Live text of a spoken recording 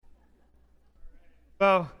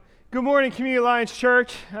Well, good morning, Community Alliance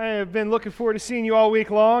Church. I have been looking forward to seeing you all week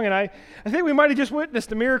long, and I think we might have just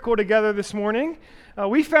witnessed a miracle together this morning.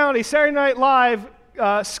 We found a Saturday Night Live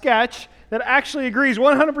sketch that actually agrees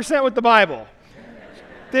 100% with the Bible.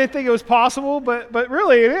 Didn't think it was possible, but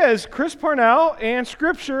really it is. Chris Parnell and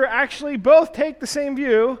Scripture actually both take the same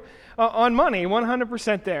view on money,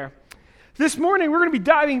 100% there. This morning, we're going to be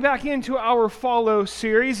diving back into our Follow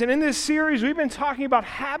series, and in this series, we've been talking about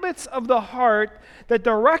habits of the heart that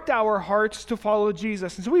direct our hearts to follow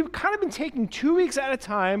Jesus. And so we've kind of been taking 2 weeks at a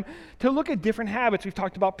time to look at different habits. We've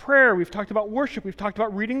talked about prayer, we've talked about worship, we've talked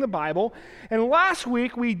about reading the Bible, and last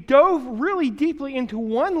week, we dove really deeply into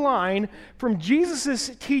one line from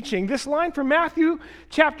Jesus' teaching. This line from Matthew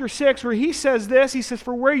chapter 6, where he says this, he says,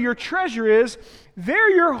 "For where your treasure is, there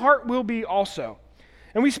your heart will be also."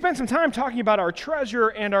 And we spent some time talking about our treasure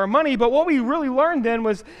and our money, but what we really learned then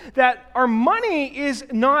was that our money is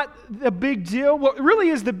not the big deal. What really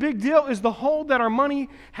is the big deal is the hold that our money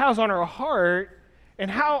has on our heart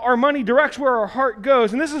and how our money directs where our heart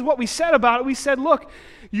goes. And this is what we said about it. We said, look,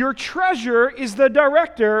 your treasure is the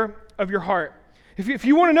director of your heart. If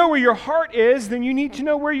you want to know where your heart is, then you need to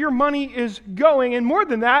know where your money is going. And more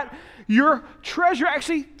than that, your treasure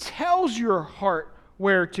actually tells your heart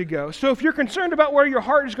where to go. So if you're concerned about where your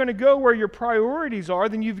heart is going to go, where your priorities are,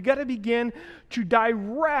 then you've got to begin to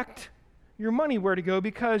direct your money where to go,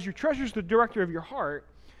 because your treasure is the director of your heart,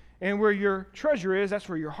 and where your treasure is, that's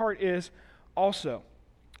where your heart is also.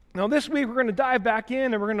 Now this week we're going to dive back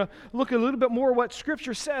in and we're going to look a little bit more what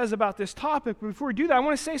Scripture says about this topic. But before we do that, I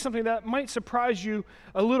want to say something that might surprise you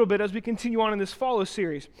a little bit as we continue on in this Follow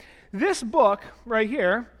series. This book right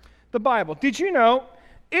here, the Bible, did you know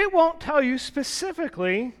it won't tell you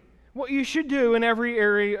specifically what you should do in every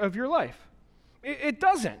area of your life? It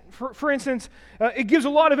doesn't. For instance, it gives a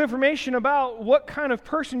lot of information about what kind of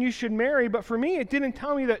person you should marry, but for me, it didn't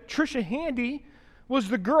tell me that Trisha Handy was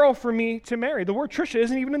the girl for me to marry. The word Trisha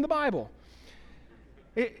isn't even in the Bible.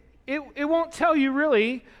 It won't tell you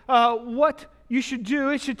really what you should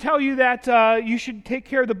do. It should tell you that you should take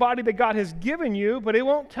care of the body that God has given you, but it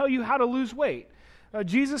won't tell you how to lose weight.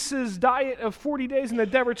 Jesus' diet of 40 days in the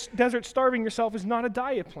desert starving yourself is not a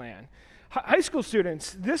diet plan. High school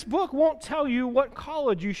students, this book won't tell you what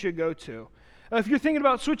college you should go to. If you're thinking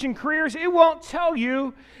about switching careers, it won't tell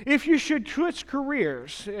you if you should switch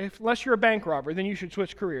careers. Unless you're a bank robber, then you should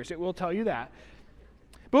switch careers. It will tell you that.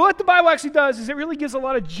 But what the Bible actually does is it really gives a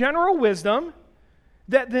lot of general wisdom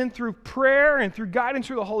that then through prayer and through guidance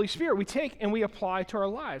through the Holy Spirit, we take and we apply to our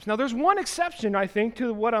lives. Now, there's one exception, I think,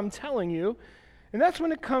 to what I'm telling you, and that's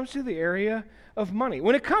when it comes to the area of money.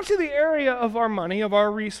 When it comes to the area of our money, of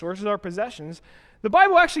our resources, our possessions, the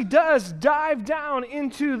Bible actually does dive down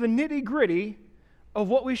into the nitty-gritty of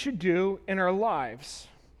what we should do in our lives.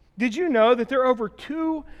 Did you know that there are over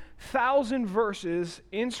 2,000 verses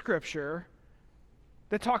in Scripture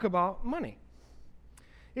that talk about money?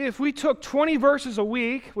 If we took 20 verses a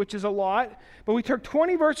week, which is a lot, but we took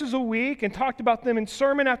 20 verses a week and talked about them in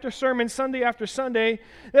sermon after sermon, Sunday after Sunday,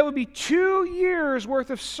 that would be 2 years worth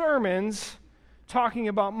of sermons talking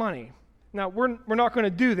about money. Now, we're not going to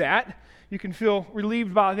do that. You can feel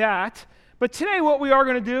relieved by that. But today what we are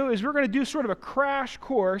going to do is we're going to do sort of a crash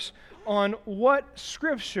course on what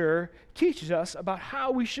Scripture teaches us about how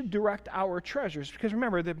we should direct our treasures. Because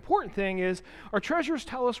remember, the important thing is our treasures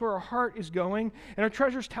tell us where our heart is going, and our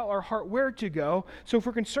treasures tell our heart where to go. So if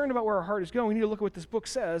we're concerned about where our heart is going, we need to look at what this book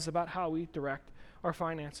says about how we direct our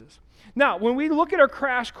finances. Now, when we look at our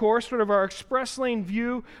crash course, sort of our express lane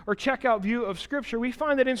view or checkout view of Scripture, we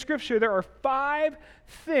find that in Scripture there are 5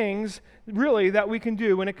 things really that we can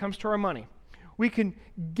do when it comes to our money. We can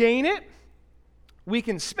gain it, we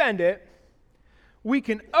can spend it, we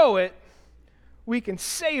can owe it, we can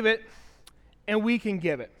save it, and we can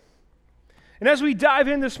give it. And as we dive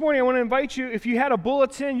in this morning, I want to invite you, if you had a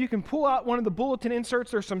bulletin, you can pull out one of the bulletin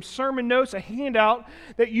inserts. There's some sermon notes, a handout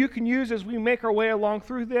that you can use as we make our way along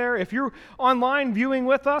through there. If you're online viewing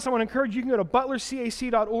with us, I want to encourage you can go to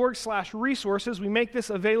butlercac.org/resources. We make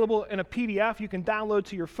this available in a PDF you can download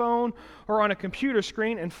to your phone or on a computer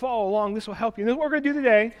screen and follow along. This will help you. And then what we're going to do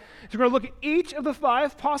today is we're going to look at each of the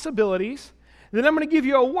 5 possibilities. Then I'm going to give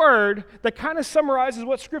you a word that kind of summarizes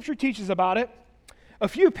what Scripture teaches about it, a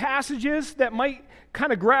few passages that might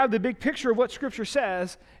kind of grab the big picture of what Scripture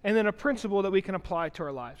says, and then a principle that we can apply to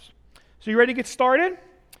our lives. So you ready to get started?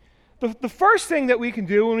 The first thing that we can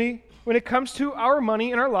do when it comes to our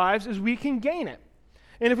money in our lives is we can gain it.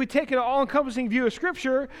 And if we take an all-encompassing view of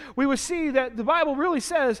Scripture, we would see that the Bible really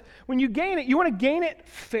says when you gain it, you want to gain it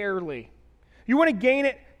fairly. You want to gain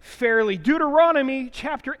it fairly. Deuteronomy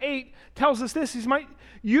chapter 8 tells us this.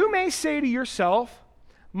 You may say to yourself,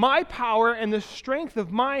 My power and the strength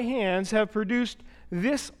of my hands have produced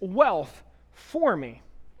this wealth for me.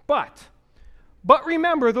 But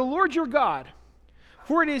remember the Lord your God,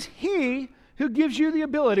 for it is He who gives you the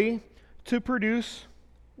ability to produce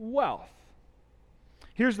wealth.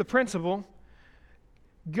 Here's the principle.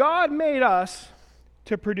 God made us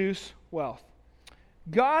to produce wealth.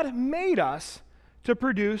 God made us to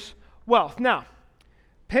produce wealth. Now,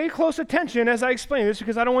 pay close attention as I explain this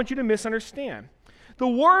because I don't want you to misunderstand. The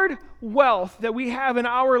word wealth that we have in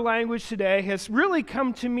our language today has really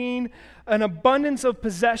come to mean an abundance of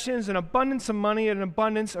possessions, an abundance of money, and an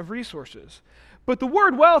abundance of resources. But the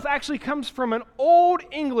word wealth actually comes from an old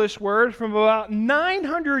English word from about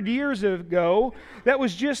 900 years ago that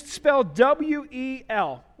was just spelled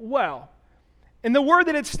W-E-L, well. And the word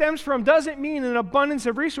that it stems from doesn't mean an abundance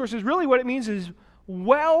of resources. Really what it means is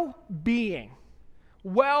well-being.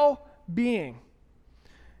 Well-being.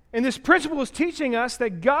 And this principle is teaching us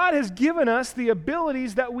that God has given us the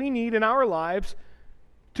abilities that we need in our lives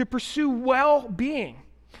to pursue well-being.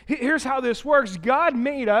 Here's how this works. God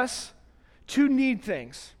made us to need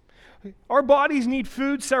things. Our bodies need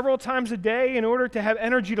food several times a day in order to have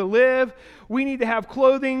energy to live. We need to have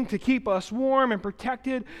clothing to keep us warm and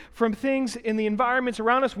protected from things in the environments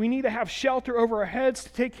around us. We need to have shelter over our heads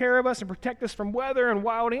to take care of us and protect us from weather and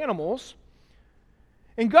wild animals.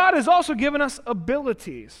 And God has also given us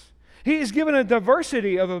abilities. He has given a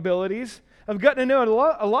diversity of abilities. I've gotten to know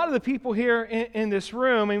a lot of the people here in this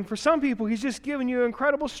room, and for some people, He's just given you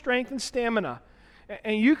incredible strength and stamina.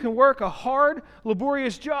 And you can work a hard,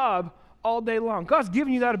 laborious job all day long. God's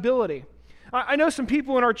given you that ability. I know some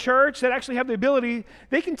people in our church that actually have the ability,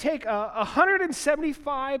 they can take a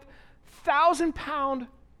 175,000-pound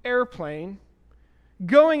airplane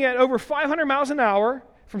going at over 500 miles an hour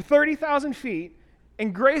from 30,000 feet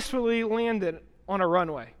and gracefully land it on a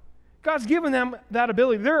runway. God's given them that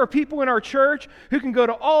ability. There are people in our church who can go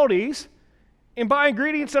to Aldi's and buy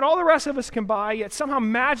ingredients that all the rest of us can buy, yet somehow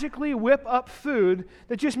magically whip up food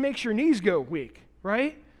that just makes your knees go weak,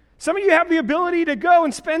 right? Some of you have the ability to go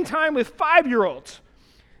and spend time with 5-year-olds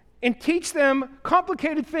and teach them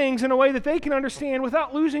complicated things in a way that they can understand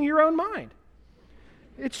without losing your own mind.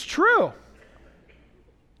 It's true.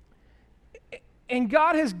 And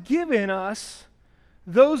God has given us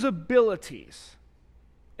those abilities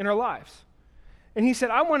in our lives. And He said,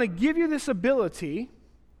 I want to give you this ability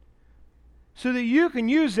so that you can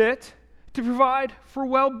use it to provide for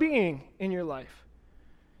well-being in your life.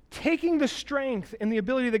 Taking the strength and the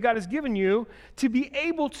ability that God has given you to be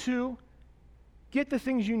able to get the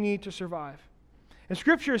things you need to survive. And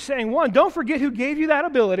Scripture is saying, 1, don't forget who gave you that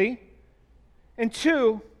ability, and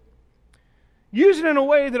 2, use it in a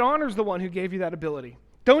way that honors the one who gave you that ability.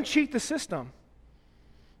 Don't cheat the system.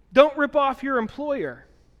 Don't rip off your employer.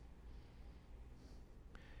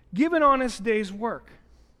 Give an honest day's work.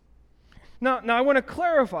 Now I want to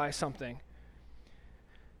clarify something.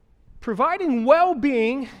 Providing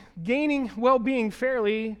well-being, gaining well-being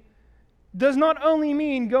fairly, does not only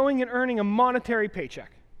mean going and earning a monetary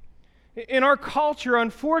paycheck. In our culture,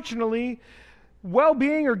 unfortunately,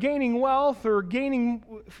 well-being or gaining wealth or gaining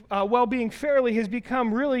well-being fairly has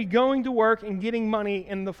become really going to work and getting money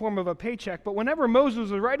in the form of a paycheck. But whenever Moses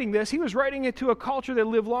was writing this, he was writing it to a culture that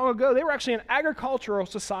lived long ago. They were actually an agricultural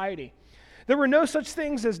society. There were no such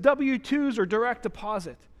things as W-2s or direct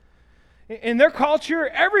deposit. In their culture,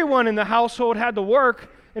 everyone in the household had to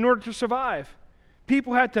work in order to survive.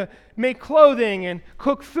 People had to make clothing and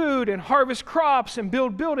cook food and harvest crops and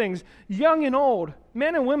build buildings, young and old,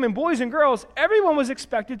 men and women, boys and girls. Everyone was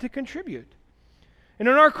expected to contribute. And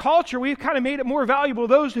in our culture, we've kind of made it more valuable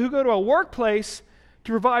those who go to a workplace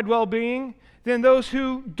to provide well-being than those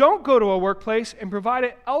who don't go to a workplace and provide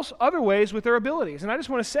it other ways with their abilities. And I just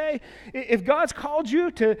want to say, if God's called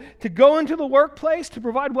you to go into the workplace to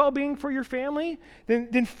provide well-being for your family,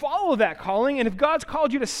 then follow that calling. And if God's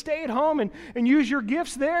called you to stay at home and use your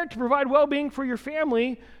gifts there to provide well-being for your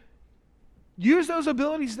family, use those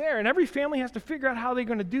abilities there. And every family has to figure out how they're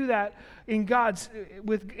going to do that in God's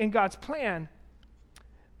plan.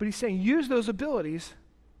 But He's saying, use those abilities.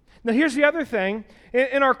 Now here's the other thing.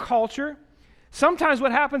 In our culture, sometimes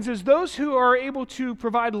what happens is those who are able to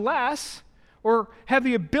provide less or have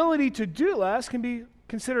the ability to do less can be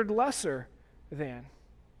considered lesser than.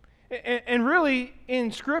 And really,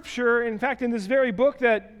 in Scripture, in fact, in this very book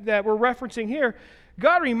that we're referencing here,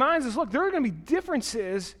 God reminds us, look, there are going to be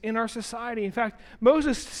differences in our society. In fact,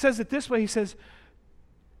 Moses says it this way. He says,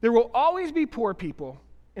 there will always be poor people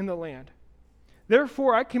in the land.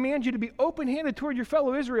 Therefore, I command you to be open-handed toward your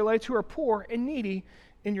fellow Israelites who are poor and needy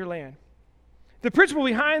in your land. The principle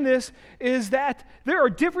behind this is that there are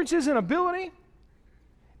differences in ability,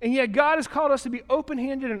 And yet God has called us to be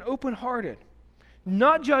open-handed and open-hearted,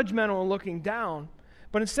 not judgmental and looking down,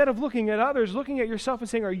 but instead of looking at others, looking at yourself and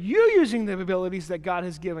saying, are you using the abilities that God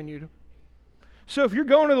has given you? So if you're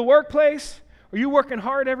going to the workplace, are you working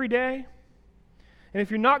hard every day? And if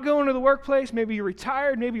you're not going to the workplace, maybe you're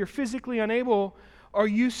retired, maybe you're physically unable, are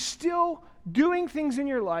you still doing things in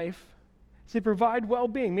your life to provide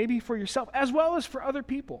well-being, maybe for yourself as well as for other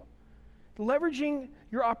people? Leveraging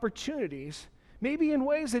your opportunities, maybe in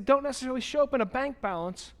ways that don't necessarily show up in a bank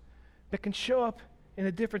balance, but can show up in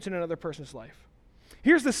a difference in another person's life.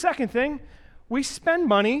 Here's the second thing. We spend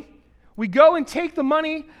money. We go and take the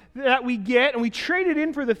money that we get and we trade it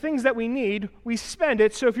in for the things that we need. We spend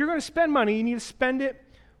it. So if you're going to spend money, you need to spend it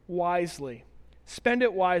wisely. Spend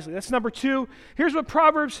it wisely. That's number 2. Here's what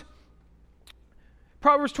Proverbs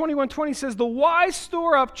 21:20 says, the wise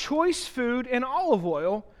store up choice food and olive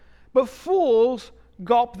oil, but fools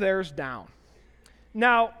gulp theirs down.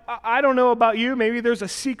 Now, I don't know about you. Maybe there's a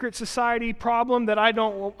secret society problem that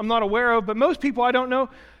I'm not aware of, but most people I don't know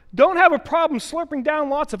don't have a problem slurping down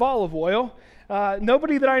lots of olive oil.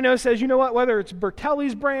 Nobody that I know says, you know what, whether it's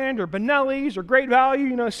Bertelli's brand or Benelli's or Great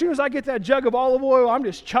Value, as soon as I get that jug of olive oil, I'm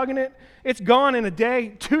just chugging it. It's gone in a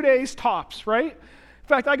day, 2 days tops, right? In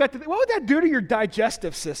fact, I got to think, what would that do to your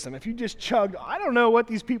digestive system if you just chugged? I don't know what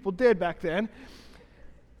these people did back then.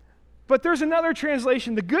 But there's another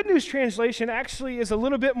translation. The Good News translation actually is a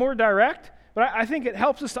little bit more direct, but I think it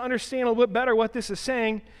helps us to understand a little bit better what this is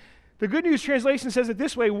saying. The Good News translation says it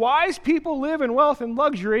this way: wise people live in wealth and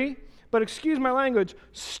luxury, but excuse my language,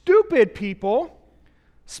 stupid people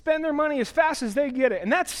spend their money as fast as they get it.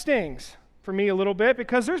 And that stings for me a little bit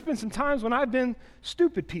because there's been some times when I've been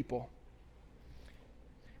stupid people.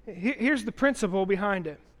 Here's the principle behind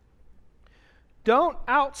it. Don't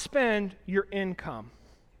outspend your income.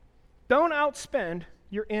 Don't outspend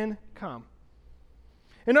your income.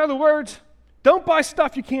 In other words, don't buy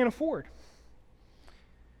stuff you can't afford.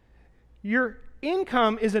 Your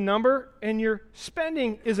income is a number and your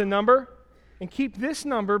spending is a number, and keep this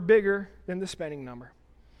number bigger than the spending number.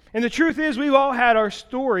 And the truth is, we've all had our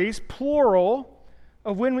stories, plural,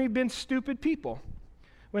 of when we've been stupid people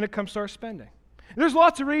when it comes to our spending. There's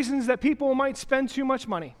lots of reasons that people might spend too much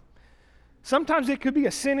money. Sometimes it could be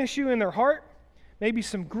a sin issue in their heart, maybe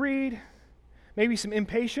some greed, maybe some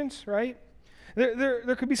impatience, right?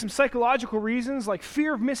 There could be some psychological reasons like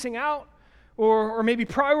fear of missing out or maybe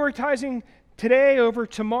prioritizing today over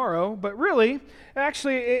tomorrow. But really,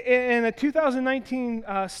 actually, in a 2019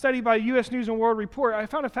 study by U.S. News and World Report, I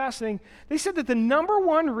found it fascinating. They said that the number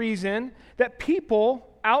one reason that people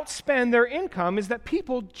outspend their income is that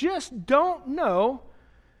people just don't know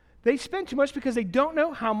they spend too much because they don't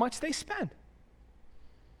know how much they spend.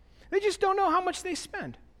 They just don't know how much they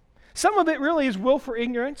spend. Some of it really is willful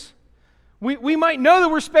ignorance. We might know that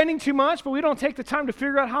we're spending too much, but we don't take the time to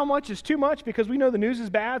figure out how much is too much because we know the news is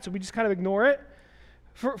bad, so we just kind of ignore it.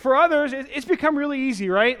 For others, it's become really easy,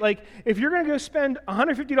 right? Like, if you're going to go spend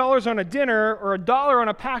 $150 on a dinner or $1 on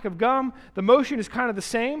a pack of gum, the motion is kind of the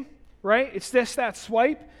same, right? It's just that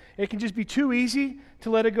swipe. It can just be too easy to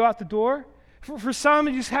let it go out the door. For some,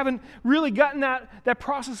 you just haven't really gotten that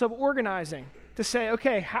process of organizing to say,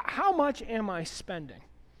 okay, how much am I spending?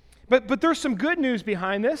 But there's some good news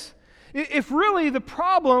behind this. If really the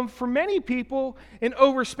problem for many people in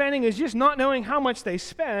overspending is just not knowing how much they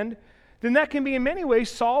spend, then that can be in many ways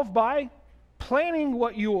solved by planning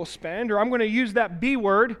what you will spend, or I'm going to use that B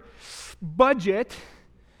word, budget,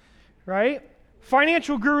 right?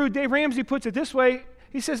 Financial guru Dave Ramsey puts it this way.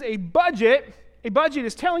 He says a budget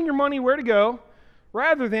is telling your money where to go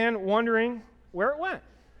rather than wondering where it went.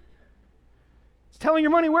 It's telling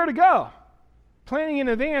your money where to go. Planning in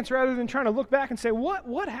advance rather than trying to look back and say,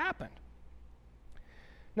 what happened?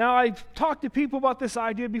 Now, I've talked to people about this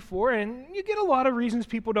idea before, and you get a lot of reasons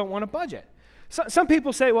people don't want to budget. Some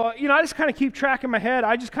people say, well, I just kind of keep track in my head.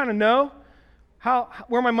 I just kind of know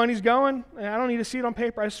where my money's going. And I don't need to see it on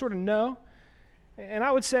paper. I just sort of know. And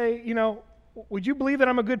I would say, would you believe that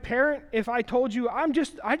I'm a good parent if I told you I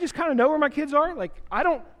just kind of know where my kids are? Like,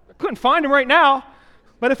 I couldn't find them right now,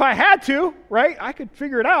 but if I had to, right, I could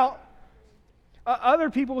figure it out. Other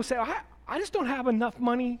people will say, I just don't have enough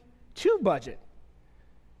money to budget.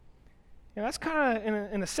 That's kind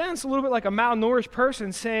of, in a sense, a little bit like a malnourished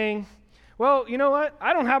person saying, well, you know what?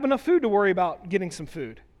 I don't have enough food to worry about getting some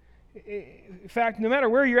food. In fact, no matter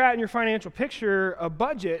where you're at in your financial picture, a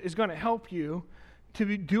budget is going to help you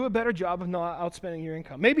to do a better job of not outspending your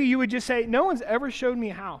income. Maybe you would just say, no one's ever showed me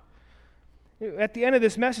how. At the end of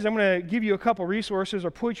this message, I'm going to give you a couple resources or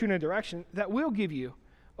point you in a direction that will give you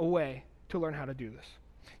a way to learn how to do this.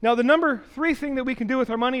 Now, the number 3 thing that we can do with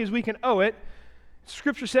our money is we can owe it.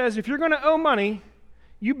 Scripture says if you're going to owe money,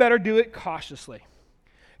 you better do it cautiously.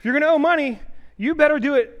 If you're going to owe money, you better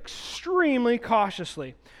do it extremely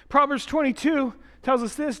cautiously. Proverbs 22 tells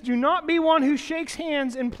us this: do not be one who shakes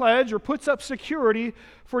hands in pledge or puts up security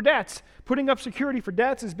for debts. Putting up security for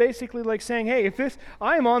debts is basically like saying, hey,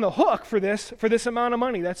 I am on the hook for this amount of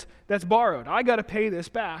money that's borrowed. I got to pay this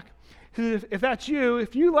back. If that's you,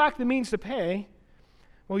 if you lack the means to pay,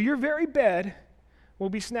 well, your very bed will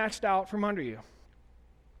be snatched out from under you.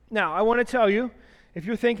 Now, I want to tell you, if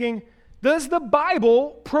you're thinking, does the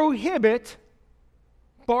Bible prohibit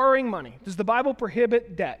borrowing money? Does the Bible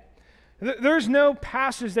prohibit debt? There's no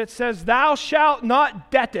passage that says, thou shalt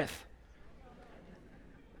not debteth.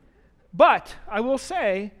 But I will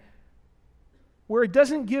say, where it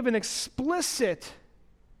doesn't give an explicit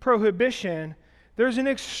prohibition, there's an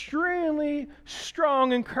extremely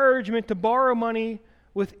strong encouragement to borrow money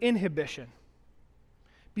with inhibition.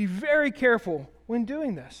 Be very careful when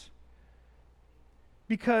doing this.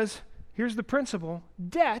 Because here's the principle: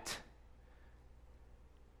 debt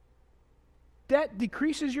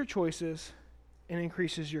decreases your choices and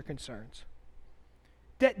increases your concerns.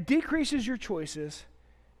 Debt decreases your choices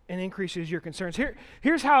and increases your concerns.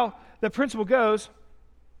 Here's how the principle goes.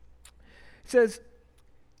 It says,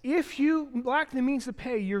 if you lack the means to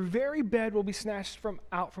pay, your very bed will be snatched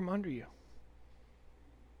out from under you.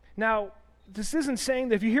 Now, this isn't saying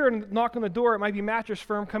that if you hear a knock on the door, it might be Mattress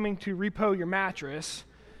Firm coming to repo your mattress.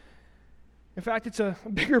 In fact, it's a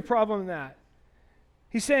bigger problem than that.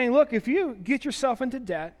 He's saying, look, if you get yourself into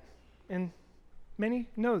debt, and many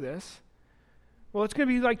know this, well, it's going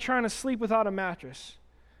to be like trying to sleep without a mattress.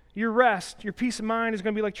 Your rest, your peace of mind is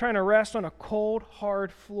going to be like trying to rest on a cold,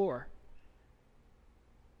 hard floor.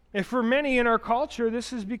 And for many in our culture, this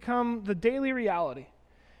has become the daily reality.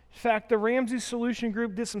 In fact, the Ramsey Solution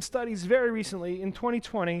Group did some studies very recently in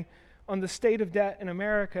 2020 on the state of debt in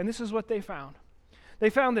America, and this is what they found. They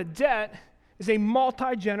found that debt is a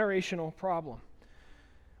multi-generational problem.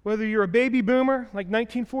 Whether you're a baby boomer, like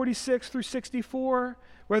 1946 through 64,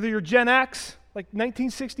 whether you're Gen X, like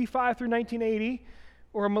 1965 through 1980,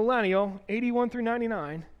 or a millennial, 81 through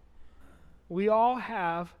 99, we all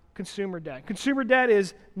have consumer debt. Consumer debt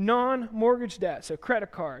is non-mortgage debt, so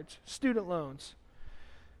credit cards, student loans,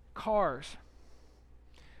 cars.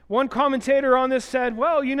 One commentator on this said,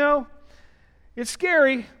 well, it's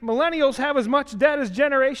scary. Millennials have as much debt as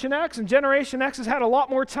Generation X, and Generation X has had a lot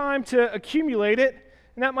more time to accumulate it.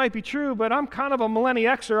 And that might be true, but I'm kind of a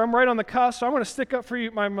Millennial Xer. I'm right on the cusp, so I'm going to stick up for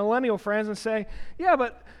you, my millennial friends, and say, yeah,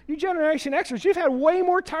 but you Generation Xers, you've had way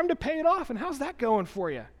more time to pay it off, and how's that going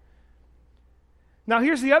for you? Now,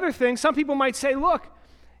 here's the other thing. Some people might say, look,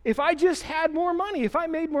 if I just had more money, if I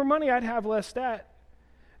made more money, I'd have less debt.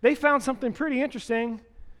 They found something pretty interesting.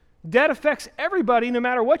 Debt affects everybody no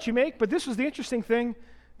matter what you make, but this was the interesting thing.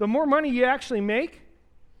 The more money you actually make,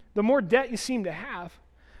 the more debt you seem to have.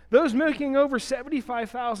 Those making over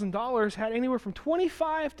 $75,000 had anywhere from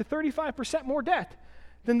 25 to 35% more debt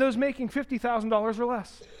than those making $50,000 or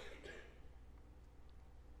less.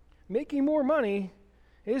 Making more money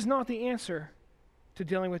is not the answer to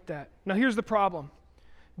dealing with debt. Now, here's the problem.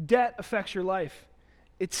 Debt affects your life.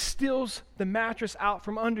 It steals the mattress out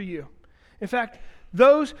from under you. In fact,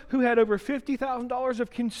 those who had over $50,000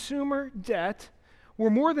 of consumer debt were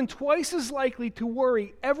more than twice as likely to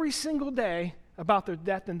worry every single day about their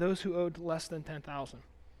debt than those who owed less than $10,000.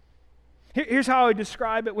 Here's how I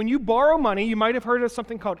describe it. When you borrow money, you might have heard of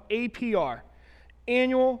something called APR,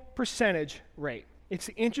 annual percentage rate. It's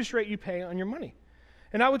the interest rate you pay on your money.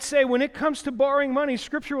 And I would say when it comes to borrowing money,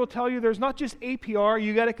 Scripture will tell you there's not just APR,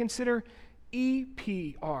 you got to consider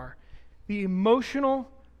EPR, the emotional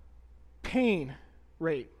pain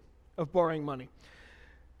rate of borrowing money.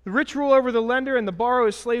 The rich rule over the lender and the borrower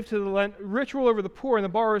is slave to the lender. Rich rule over the poor and the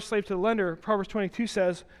borrower is slave to the lender. Proverbs 22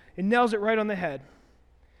 says, it nails it right on the head.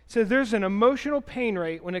 It says there's an emotional pain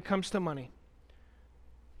rate when it comes to money.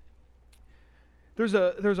 There's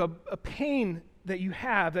a pain that you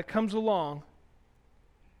have that comes along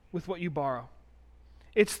with what you borrow.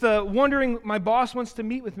 It's the wondering, my boss wants to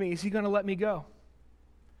meet with me. Is he going to let me go?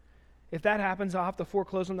 If that happens, I'll have to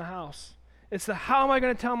foreclose on the house. It's the how am I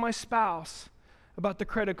going to tell my spouse about the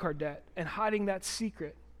credit card debt and hiding that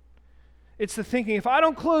secret. It's the thinking, if I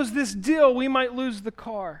don't close this deal, we might lose the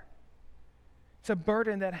car. It's a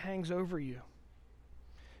burden that hangs over you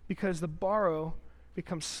because the borrower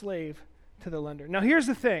becomes slave to the lender. Now, here's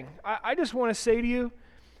the thing. I just want to say to you,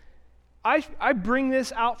 I bring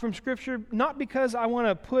this out from Scripture not because I want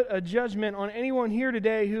to put a judgment on anyone here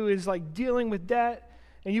today who is like dealing with debt,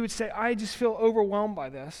 and you would say, I just feel overwhelmed by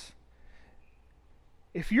this.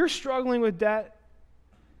 If you're struggling with debt,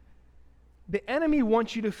 The enemy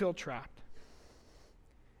wants you to feel trapped.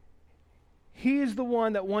 He is the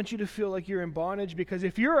one that wants you to feel like you're in bondage, because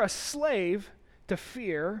if you're a slave to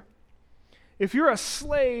fear, if you're a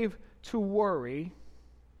slave to worry,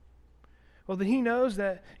 well, then he knows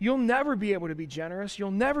that you'll never be able to be generous.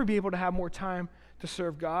 You'll never be able to have more time to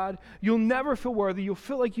serve God. You'll never feel worthy. You'll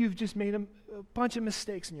feel like you've just made a bunch of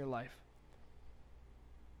mistakes in your life.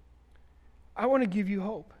 I want to give you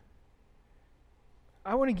hope.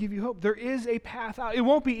 I want to give you hope. There is a path out. It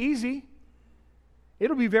won't be easy.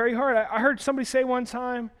 It'll be very hard. I heard somebody say one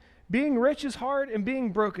time, being rich is hard and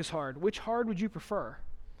being broke is hard. Which hard would you prefer?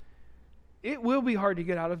 It will be hard to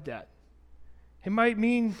get out of debt. It might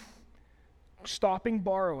mean stopping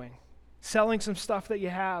borrowing, selling some stuff that you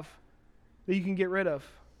have that you can get rid of,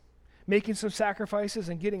 making some sacrifices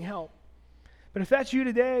and getting help. But if that's you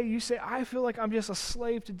today, you say, I feel like I'm just a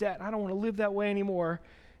slave to debt. I don't want to live that way anymore.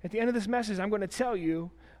 At the end of this message, I'm going to tell you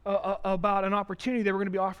about an opportunity that we're going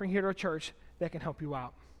to be offering here at our church that can help you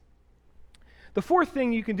out. The fourth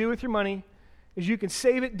thing you can do with your money is you can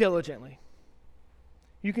save it diligently.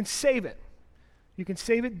 You can save it. You can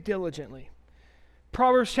save it diligently.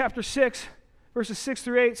 Proverbs chapter 6, verses 6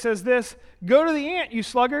 through 8 says this, Go to the ant, you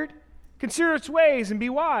sluggard. Consider its ways and be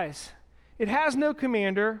wise. It has no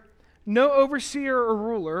commander, no overseer or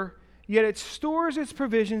ruler, yet it stores its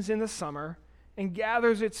provisions in the summer and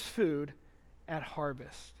gathers its food at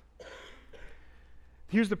harvest.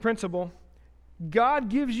 Here's the principle. God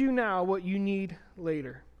gives you now what you need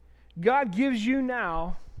later. God gives you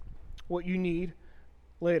now what you need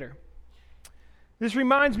later. This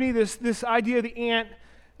reminds me this idea of the ant.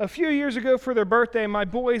 A few years ago for their birthday, my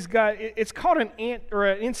boys got, it's called an ant or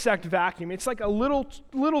an insect vacuum. It's like a little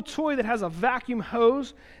toy that has a vacuum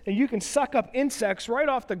hose, and you can suck up insects right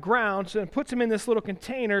off the ground, so it puts them in this little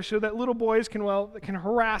container so that little boys can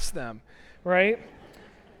harass them, right?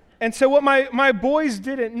 And so what my boys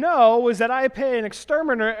didn't know was that I pay an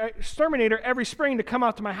exterminator every spring to come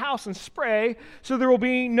out to my house and spray, so there will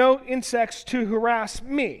be no insects to harass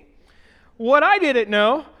me. What I didn't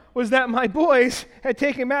know was that my boys had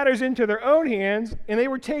taken matters into their own hands, and they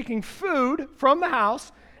were taking food from the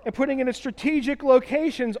house and putting it in strategic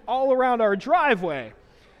locations all around our driveway.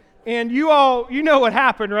 And you know what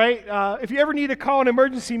happened, right? If you ever need to call an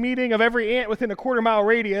emergency meeting of every ant within a quarter-mile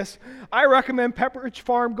radius, I recommend Pepperidge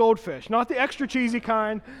Farm goldfish. Not the extra cheesy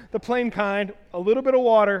kind, the plain kind, a little bit of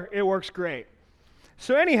water, it works great.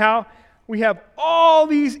 So anyhow, we have all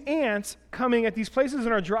these ants coming at these places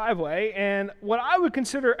in our driveway, and what I would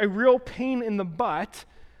consider a real pain in the butt,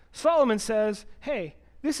 Solomon says, hey,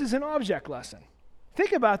 this is an object lesson.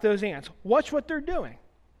 Think about those ants. Watch what they're doing.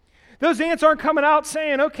 Those ants aren't coming out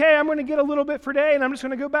saying, okay, I'm going to get a little bit for today, and I'm just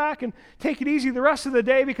going to go back and take it easy the rest of the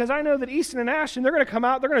day because I know that Easton and Ashton, they're going to come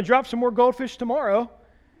out, they're going to drop some more goldfish tomorrow.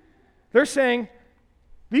 They're saying,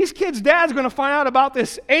 these kids' dad's going to find out about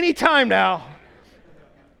this anytime now.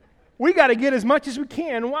 We got to get as much as we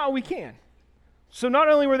can while we can. So not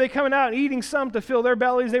only were they coming out and eating some to fill their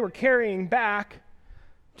bellies, they were carrying back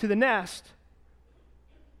to the nest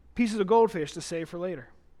pieces of goldfish to save for later.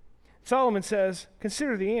 Solomon says,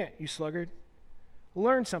 consider the ant, you sluggard.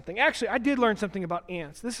 Learn something. Actually, I did learn something about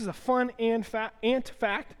ants. This is a fun ant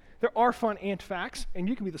fact. There are fun ant facts, and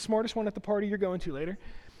you can be the smartest one at the party you're going to later.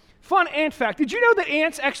 Fun ant fact. Did you know that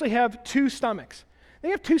ants actually have two stomachs? They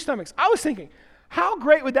have two stomachs. I was thinking, how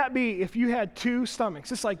great would that be if you had two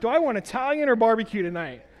stomachs? It's like, do I want Italian or barbecue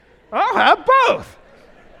tonight? I'll have both.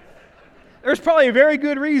 There's probably a very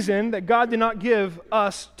good reason that God did not give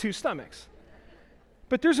us two stomachs.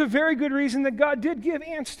 But there's a very good reason that God did give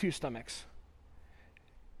ants two stomachs.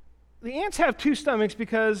 The ants have two stomachs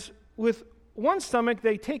because with one stomach,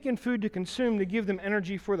 they take in food to consume to give them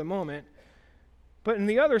energy for the moment. But in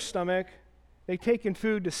the other stomach, they take in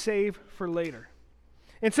food to save for later.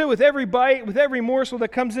 And so with every bite, with every morsel that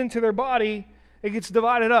comes into their body, it gets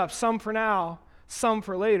divided up, some for now, some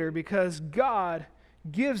for later, because God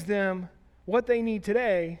gives them what they need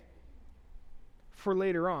today for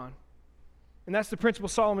later on. And that's the principle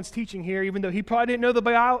Solomon's teaching here, even though he probably didn't know the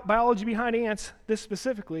biology behind ants, this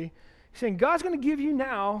specifically. He's saying God's going to give you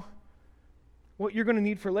now what you're going to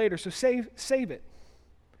need for later, so save it.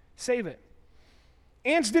 Save it.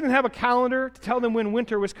 Ants didn't have a calendar to tell them when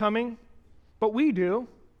winter was coming, but we do.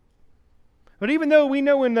 But even though we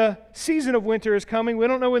know when the season of winter is coming, we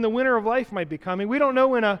don't know when the winter of life might be coming. We don't know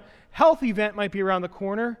when a health event might be around the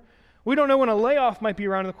corner. We don't know when a layoff might be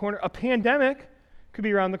around the corner. A pandemic could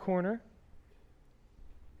be around the corner.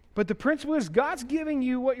 But the principle is God's giving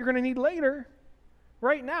you what you're going to need later,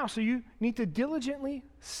 right now. So you need to diligently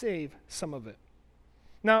save some of it.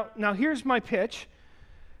 Now here's my pitch.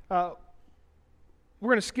 we're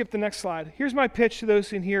going to skip the next slide. Here's my pitch to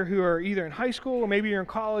those in here who are either in high school or maybe you're in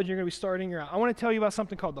college, you're going to be starting your out. I want to tell you about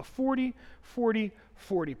something called the 40-40-40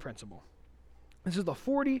 principle. This is the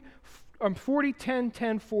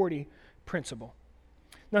 40-10-10-40 principle.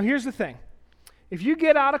 Now, here's the thing. If you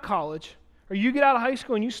get out of college or you get out of high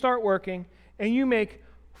school and you start working and you make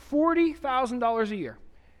 $40,000 a year,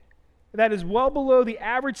 that is well below the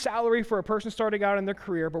average salary for a person starting out in their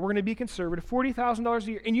career, but we're going to be conservative, $40,000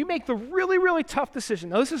 a year, and you make the really, really tough decision.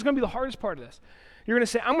 Now, this is going to be the hardest part of this. You're going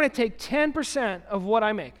to say, I'm going to take 10% of what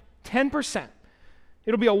I make, 10%.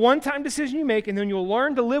 It'll be a one-time decision you make, and then you'll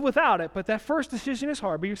learn to live without it, but that first decision is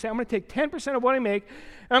hard. But you say, I'm going to take 10% of what I make,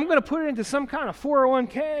 and I'm going to put it into some kind of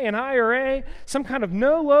 401k, an IRA, some kind of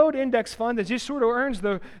no-load index fund that just sort of earns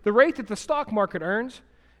the rate that the stock market earns.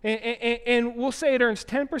 And we'll say it earns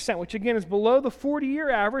 10%, which again is below the 40-year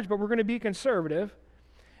average, but we're going to be conservative.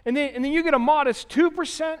 And then you get a modest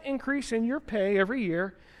 2% increase in your pay every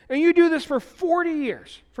year, and you do this for 40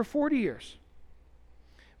 years,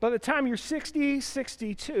 By the time you're 60,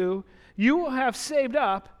 62, you will have saved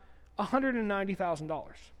up $190,000.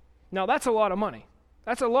 Now, that's a lot of money.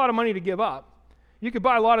 That's a lot of money to give up. You could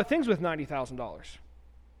buy a lot of things with $90,000.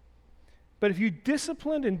 But if you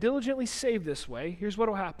disciplined and diligently save this way, here's what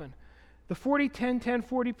will happen. The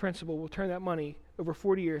 40-10-10-40 principle will turn that money over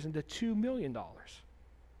 40 years into $2 million.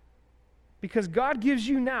 Because God gives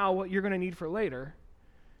you now what you're going to need for later,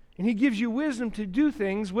 and He gives you wisdom to do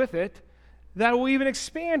things with it that will even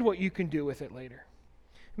expand what you can do with it later.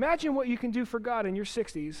 Imagine what you can do for God in your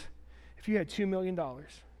 60s if you had $2 million.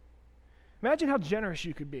 Imagine how generous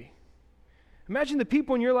you could be. Imagine the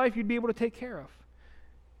people in your life you'd be able to take care of.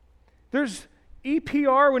 There's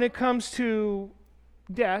EPR when it comes to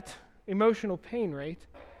debt, emotional pain rate,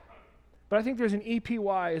 but I think there's an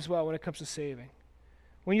EPY as well when it comes to saving.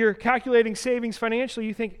 When you're calculating savings financially,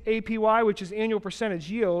 you think APY, which is annual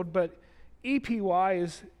percentage yield, but EPY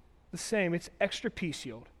is the same. It's extra peace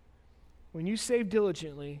yield. When you save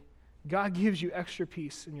diligently, God gives you extra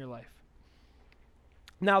peace in your life.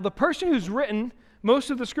 Now, the person who's written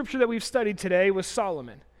most of the scripture that we've studied today was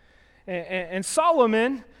Solomon. And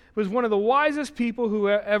Solomon was one of the wisest people who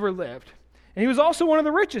ever lived. And he was also one of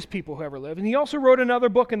the richest people who ever lived. And he also wrote another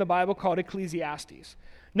book in the Bible called Ecclesiastes.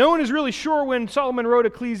 No one is really sure when Solomon wrote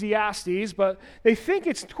Ecclesiastes, but they think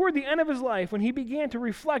it's toward the end of his life when he began to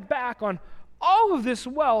reflect back on all of this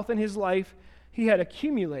wealth in his life he had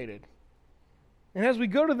accumulated. And as we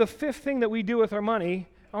go to the fifth thing that we do with our money,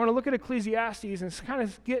 I want to look at Ecclesiastes and kind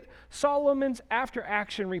of get Solomon's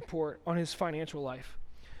after-action report on his financial life.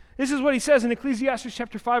 This is what he says in Ecclesiastes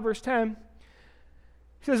chapter 5, verse 10.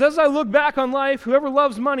 He says, as I look back on life, whoever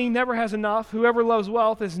loves money never has enough. Whoever loves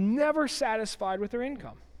wealth is never satisfied with their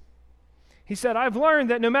income. He said, I've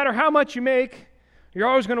learned that no matter how much you make, you're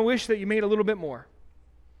always going to wish that you made a little bit more.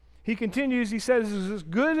 He continues, he says, as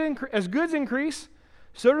goods increase,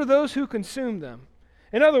 so do those who consume them.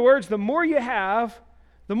 In other words, the more you have,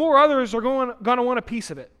 the more others are going to want a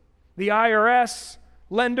piece of it. The IRS,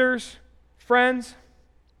 lenders, friends.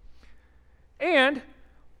 And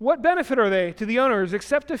what benefit are they to the owners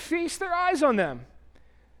except to feast their eyes on them?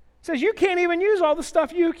 It says you can't even use all the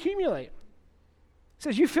stuff you accumulate. It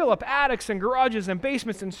says you fill up attics and garages and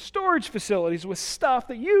basements and storage facilities with stuff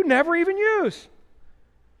that you never even use.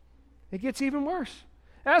 It gets even worse.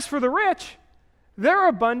 As for the rich, their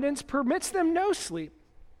abundance permits them no sleep.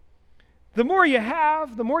 The more you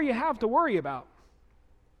have to worry about.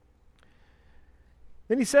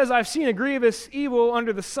 Then he says, I've seen a grievous evil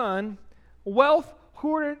under the sun, wealth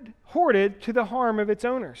hoarded to the harm of its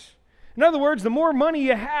owners. In other words, the more money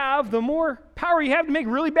you have, the more power you have to make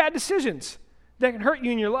really bad decisions that can hurt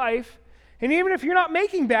you in your life. And even if you're not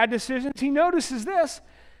making bad decisions, he notices this.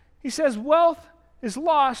 He says, wealth is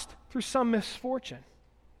lost through some misfortune.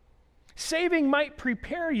 Saving might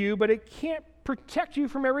prepare you, but it can't protect you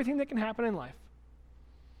from everything that can happen in life.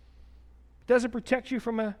 It doesn't protect you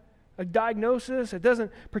from a diagnosis. It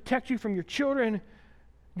doesn't protect you from your children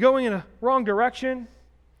going in a wrong direction.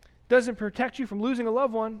 It doesn't protect you from losing a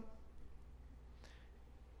loved one.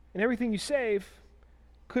 And everything you save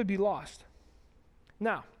could be lost.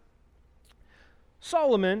 Now,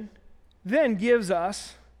 Solomon then gives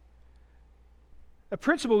us a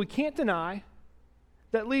principle we can't deny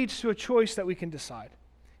that leads to a choice that we can decide.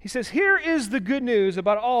 He says, here is the good news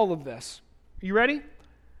about all of this. Are you ready?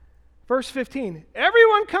 Verse 15,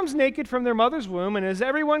 everyone comes naked from their mother's womb, and as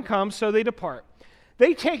everyone comes, so they depart.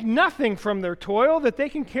 They take nothing from their toil that they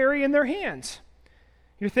can carry in their hands.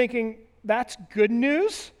 You're thinking, that's good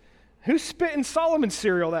news? Who spit in Solomon's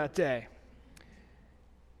cereal that day?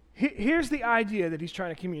 Here's the idea that he's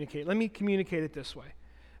trying to communicate. Let me communicate it this way.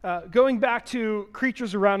 going back to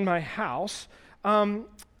creatures around my house,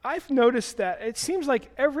 I've noticed that it seems like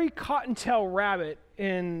every cottontail rabbit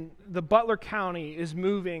in the Butler County is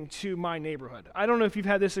moving to my neighborhood. I don't know if you've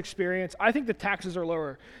had this experience. I think the taxes are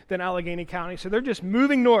lower than Allegheny County, so they're just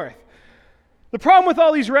moving north. The problem with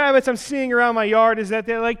all these rabbits I'm seeing around my yard is that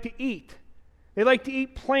they like to eat. They like to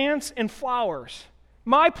eat plants and flowers.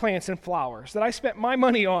 My plants and flowers that I spent my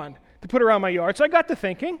money on to put around my yard. So I got to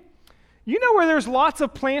thinking, you know where there's lots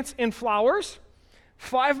of plants and flowers?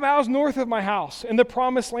 5 miles north of my house in the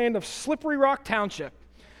promised land of Slippery Rock Township.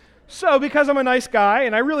 So because I'm a nice guy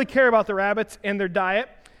and I really care about the rabbits and their diet,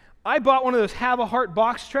 I bought one of those Have a Heart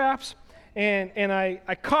box traps and I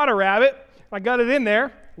caught a rabbit. I got it in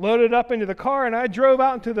there, loaded it up into the car, and I drove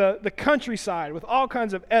out into the countryside with all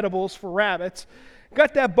kinds of edibles for rabbits.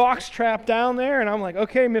 Got that box trap down there, and I'm like,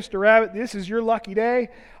 okay, Mr. Rabbit, this is your lucky day.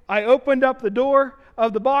 I opened up the door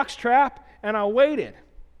of the box trap, and I waited.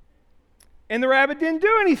 And the rabbit didn't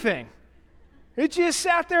do anything. It just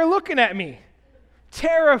sat there looking at me,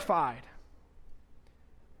 terrified.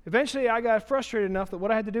 Eventually, I got frustrated enough that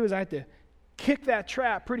what I had to do is I had to kick that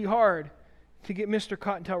trap pretty hard to get Mr.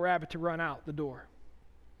 Cottontail Rabbit to run out the door.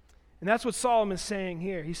 And that's what Solomon's saying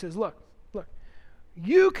here. He says, look,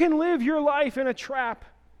 you can live your life in a trap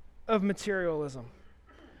of materialism.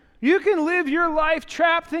 You can live your life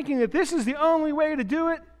trapped thinking that this is the only way to do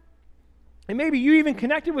it. And maybe you even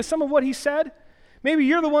connected with some of what he said. Maybe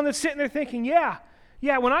you're the one that's sitting there thinking, yeah,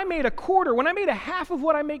 when I made a quarter, when I made a half of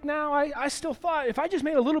what I make now, I still thought if I just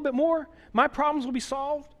made a little bit more, my problems will be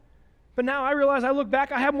solved. But now I realize I look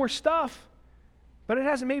back, I have more stuff, but it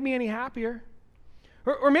hasn't made me any happier.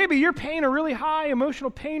 Or maybe you're paying a really high emotional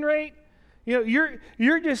pain rate. You know,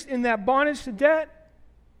 you're just in that bondage to debt,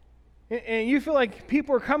 and you feel like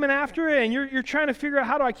people are coming after it, and you're trying to figure out,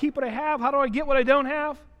 how do I keep what I have? How do I get what I don't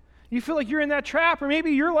have? You feel like you're in that trap, or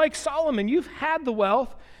maybe you're like Solomon. You've had the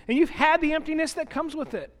wealth, and you've had the emptiness that comes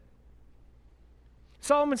with it.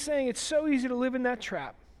 Solomon's saying it's so easy to live in that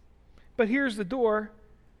trap. But here's the door.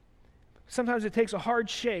 Sometimes it takes a hard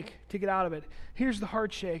shake to get out of it. Here's the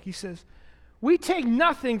hard shake. He says, we take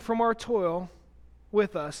nothing from our toil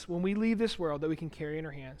with us when we leave this world that we can carry in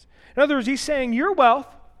our hands. In other words, he's saying your wealth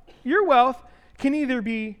can either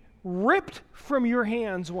be ripped from your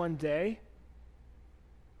hands one day,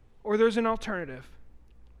 or there's an alternative.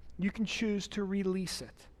 You can choose to release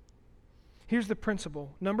it. Here's the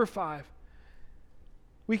principle. Number 5,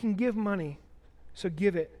 we can give money, so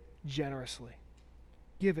give it generously.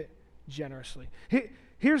 Give it generously.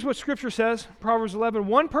 Here's what Scripture says, Proverbs 11.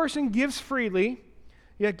 One person gives freely,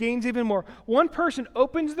 yet gains even more. One person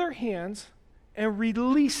opens their hands and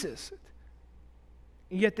releases it,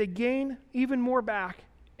 and yet they gain even more back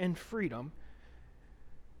in freedom.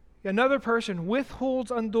 Another person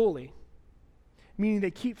withholds unduly, meaning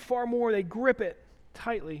they keep far more, they grip it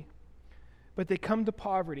tightly, but they come to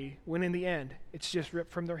poverty when in the end it's just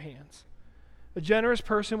ripped from their hands. A generous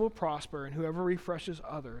person will prosper, and whoever refreshes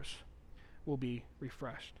others will be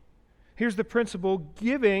refreshed. Here's the principle.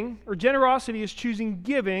 Giving, or generosity, is choosing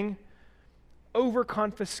giving over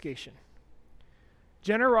confiscation.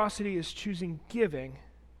 Generosity is choosing giving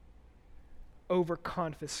over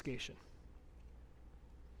confiscation.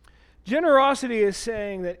 Generosity is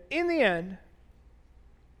saying that in the end,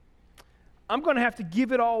 I'm going to have to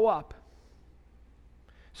give it all up.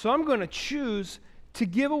 So I'm going to choose to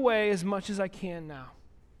give away as much as I can now.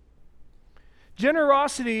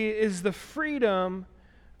 Generosity is the freedom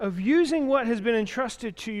of using what has been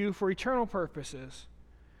entrusted to you for eternal purposes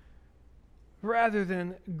rather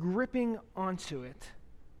than gripping onto it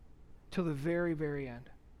till the very, very end.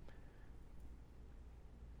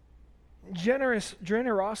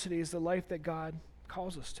 Generosity is the life that God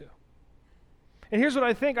calls us to. And here's what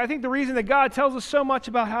I think. I think the reason that God tells us so much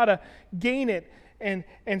about how to gain it and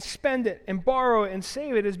spend it and borrow it and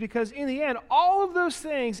save it is because in the end, all of those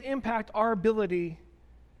things impact our ability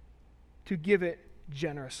to give it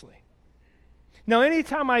generously. Now,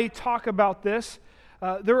 anytime I talk about this,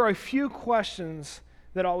 there are a few questions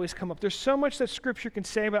that always come up. There's so much that Scripture can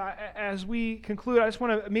say, but as we conclude, I just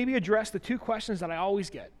want to maybe address the 2 questions that I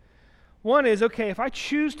always get. One is, okay, if I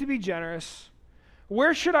choose to be generous,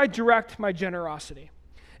 where should I direct my generosity?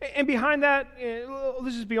 And behind that,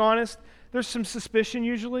 let's just be honest, there's some suspicion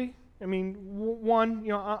usually. I mean, one,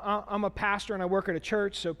 I'm a pastor and I work at a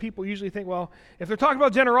church, so people usually think, well, if they're talking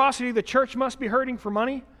about generosity, the church must be hurting for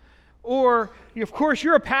money. Or, of course,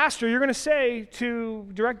 you're a pastor, you're going to say to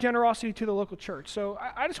direct generosity to the local church. So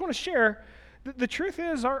I just want to share, the truth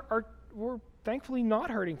is we're thankfully not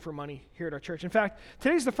hurting for money here at our church. In fact,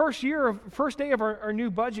 today's the first day of our new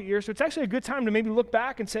budget year, so it's actually a good time to maybe look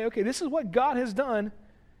back and say, okay, this is what God has done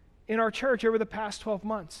in our church over the past 12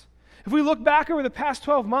 months. If we look back over the past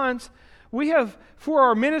 12 months, we have, for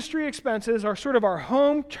our ministry expenses, our sort of our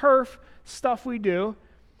home turf stuff we do,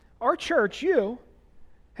 our church,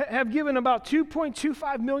 have given about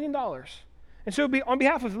 $2.25 million. And so on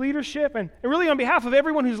behalf of leadership and really on behalf of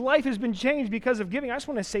everyone whose life has been changed because of giving, I just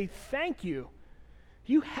want to say thank you.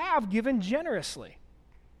 You have given generously.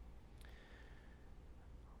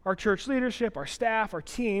 Our church leadership, our staff, our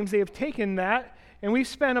teams, they have taken that, and we've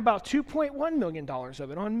spent about $2.1 million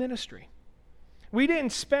of it on ministry. We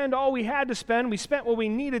didn't spend all we had to spend. We spent what we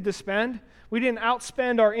needed to spend. We didn't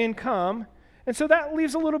outspend our income, and so that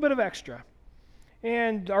leaves a little bit of extra.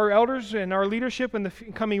 And our elders and our leadership in the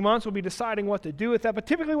coming months will be deciding what to do with that. But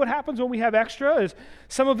typically what happens when we have extra is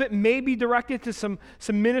some of it may be directed to some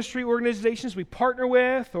ministry organizations we partner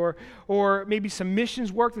with, or maybe some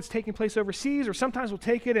missions work that's taking place overseas, or sometimes we'll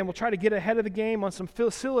take it and we'll try to get ahead of the game on some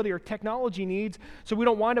facility or technology needs so we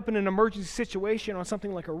don't wind up in an emergency situation on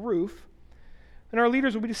something like a roof. And our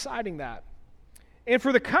leaders will be deciding that. And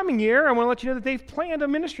for the coming year, I want to let you know that they've planned a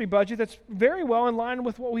ministry budget that's very well in line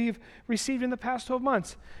with what we've received in the past 12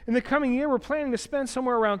 months. In the coming year, we're planning to spend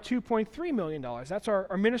somewhere around $2.3 million. That's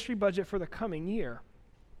our ministry budget for the coming year.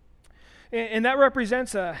 And that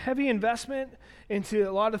represents a heavy investment into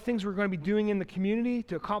a lot of things we're going to be doing in the community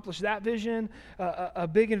to accomplish that vision, a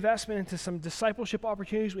big investment into some discipleship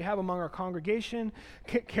opportunities we have among our congregation,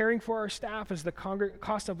 caring for our staff as the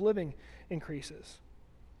cost of living increases.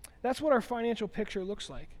 That's what our financial picture looks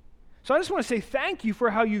like. So I just want to say thank you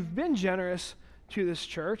for how you've been generous to this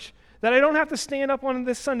church, that I don't have to stand up on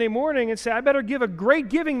this Sunday morning and say, I better give a great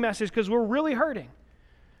giving message because we're really hurting.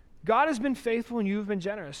 God has been faithful and you've been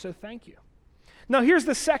generous, so thank you. Now here's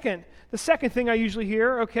the second thing I usually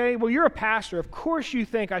hear, okay? Well, you're a pastor. Of course you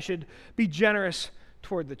think I should be generous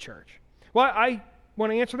toward the church. Well, I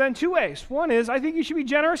want to answer that in two ways. One is I think you should be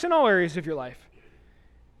generous in all areas of your life,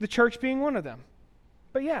 the church being one of them.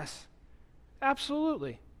 But yes,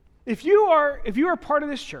 absolutely. If you are part of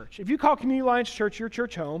this church, if you call Community Alliance Church your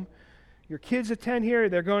church home, your kids attend here,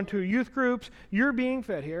 they're going to youth groups, you're being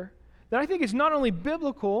fed here, then I think it's not only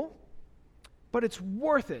biblical, but it's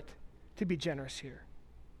worth it to be generous here.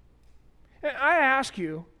 And I ask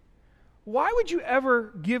you, why would you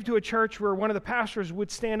ever give to a church where one of the pastors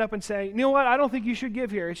would stand up and say, you know what, I don't think you should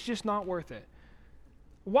give here, it's just not worth it?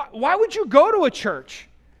 Why would you go to a church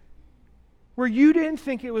where you didn't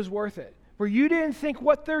think it was worth it, where you didn't think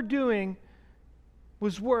what they're doing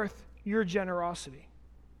was worth your generosity?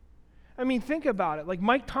 I mean, think about it. Like,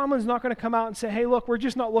 Mike Tomlin's not going to come out and say, hey, look, we're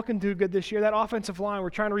just not looking too good this year. That offensive line,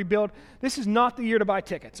 we're trying to rebuild. This is not the year to buy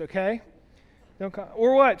tickets, okay?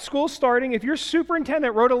 Or what? School's starting. If your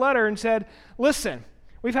superintendent wrote a letter and said, listen,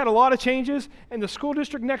 we've had a lot of changes, and the school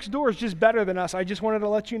district next door is just better than us. I just wanted to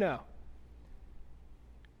let you know.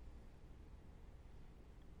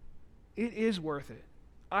 It is worth it.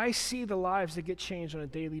 I see the lives that get changed on a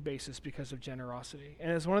daily basis because of generosity.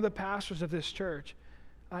 And as one of the pastors of this church,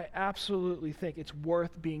 I absolutely think it's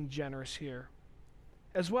worth being generous here,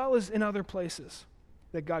 as well as in other places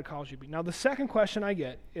that God calls you to be. Now, the second question I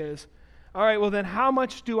get is, all right, well then how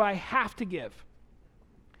much do I have to give?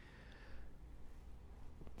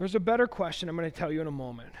 There's a better question I'm going to tell you in a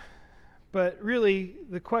moment. But really,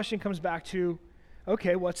 the question comes back to,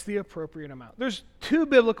 okay, what's the appropriate amount? There's two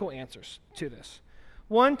biblical answers to this.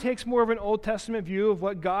 One takes more of an Old Testament view of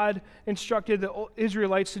what God instructed the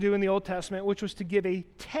Israelites to do in the Old Testament, which was to give a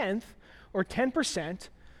tenth or 10%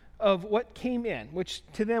 of what came in, which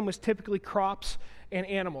to them was typically crops and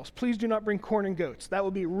animals. Please do not bring corn and goats. That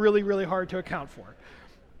would be really, really hard to account for.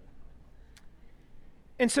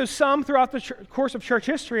 And so some throughout the course of church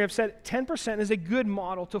history have said 10% is a good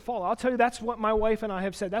model to follow. I'll tell you, that's what my wife and I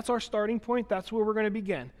have said. That's our starting point. That's where we're going to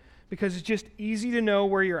begin because it's just easy to know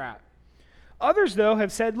where you're at. Others, though,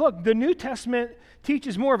 have said, look, the New Testament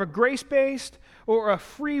teaches more of a grace-based or a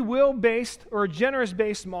free will-based or a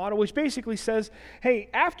generous-based model, which basically says, hey,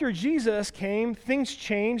 after Jesus came, things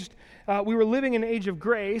changed. We were living in an age of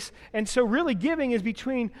grace, and so really giving is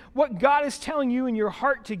between what God is telling you in your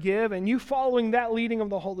heart to give and you following that leading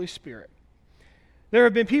of the Holy Spirit. There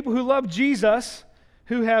have been people who love Jesus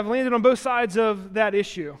who have landed on both sides of that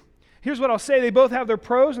issue. Here's what I'll say. They both have their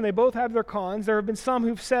pros and they both have their cons. There have been some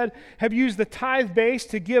who've said, have used the tithe base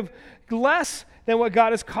to give less than what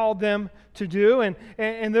God has called them to do. And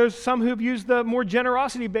there's some who've used the more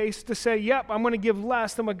generosity base to say, yep, I'm going to give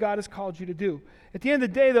less than what God has called you to do. At the end of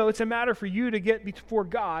the day, though, it's a matter for you to get before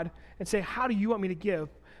God and say, how do you want me to give?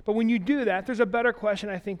 But when you do that, there's a better question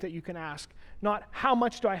I think that you can ask. Not how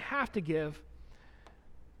much do I have to give?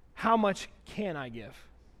 How much can I give?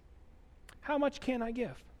 How much can I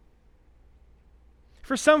give?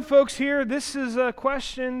 For some folks here, this is a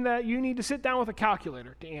question that you need to sit down with a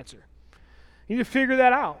calculator to answer. You need to figure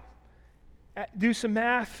that out. Do some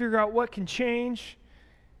math, figure out what can change,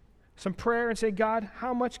 some prayer, and say, God,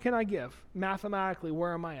 how much can I give? Mathematically,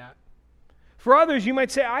 where am I at? For others, you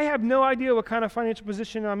might say, I have no idea what kind of financial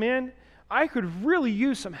position I'm in. I could really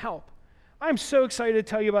use some help. I'm so excited to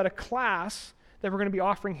tell you about a class that we're going to be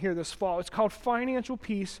offering here this fall. It's called Financial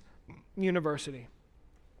Peace University.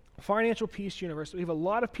 Financial Peace University. We have a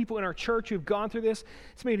lot of people in our church who've gone through this.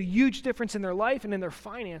 It's made a huge difference in their life and in their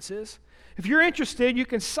finances. If you're interested, you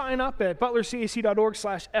can sign up at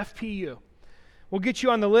butlercac.org/FPU. We'll get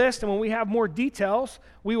you on the list, and when we have more details,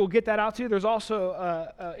 we will get that out to you. There's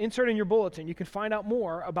also an insert in your bulletin. You can find out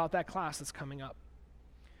more about that class that's coming up.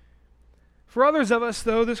 For others of us,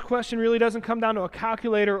 though, this question really doesn't come down to a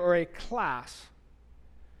calculator or a class.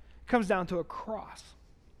 It comes down to a cross.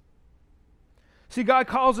 See, God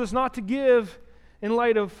calls us not to give in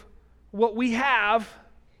light of what we have.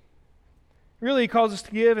 Really, He calls us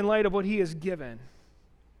to give in light of what He has given.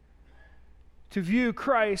 To view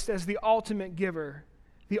Christ as the ultimate giver,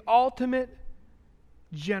 the ultimate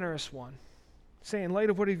generous one. Say, in light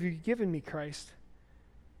of what have you given me, Christ,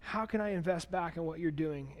 how can I invest back in what you're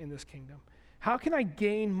doing in this kingdom? How can I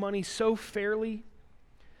gain money so fairly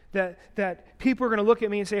that people are going to look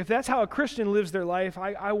at me and say, if that's how a Christian lives their life,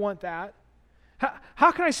 I want that.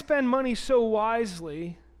 How can I spend money so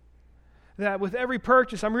wisely that with every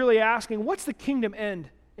purchase I'm really asking, what's the kingdom end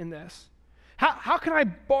in this? How can I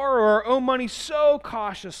borrow or owe money so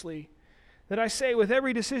cautiously that I say with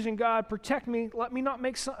every decision, God, protect me, let me not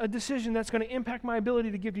make a decision that's going to impact my ability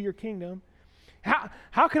to give to your kingdom?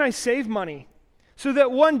 How can I save money so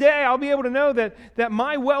that one day I'll be able to know that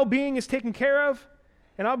my well-being is taken care of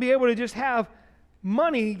and I'll be able to just have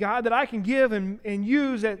money, God, that I can give and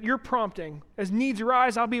use at your prompting. As needs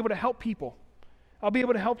arise, I'll be able to help people. I'll be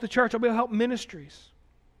able to help the church. I'll be able to help ministries.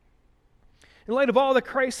 In light of all that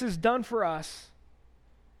Christ has done for us,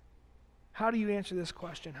 how do you answer this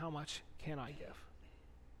question, how much can I give?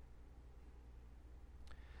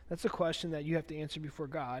 That's a question that you have to answer before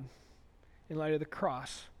God in light of the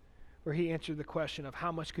cross, where He answered the question of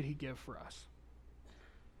how much could He give for us.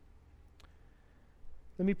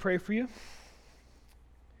 Let me pray for you.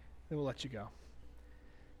 Then we'll let you go.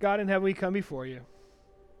 God in heaven, we come before you.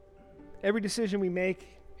 Every decision we make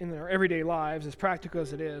in our everyday lives, as practical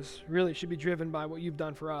as it is, really should be driven by what you've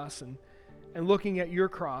done for us and looking at your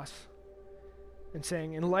cross and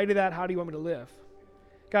saying, in light of that, how do you want me to live?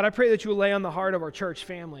 God, I pray that you will lay on the heart of our church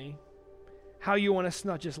family how you want us to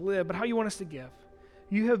not just live, but how you want us to give.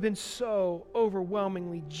 You have been so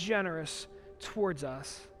overwhelmingly generous towards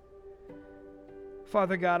us.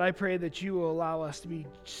 Father God, I pray that you will allow us to be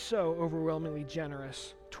so overwhelmingly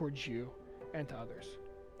generous towards you and to others.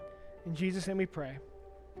 In Jesus' name we pray.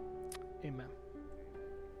 Amen.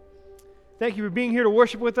 Thank you for being here to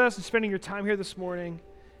worship with us and spending your time here this morning.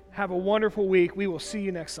 Have a wonderful week. We will see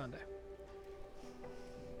you next Sunday.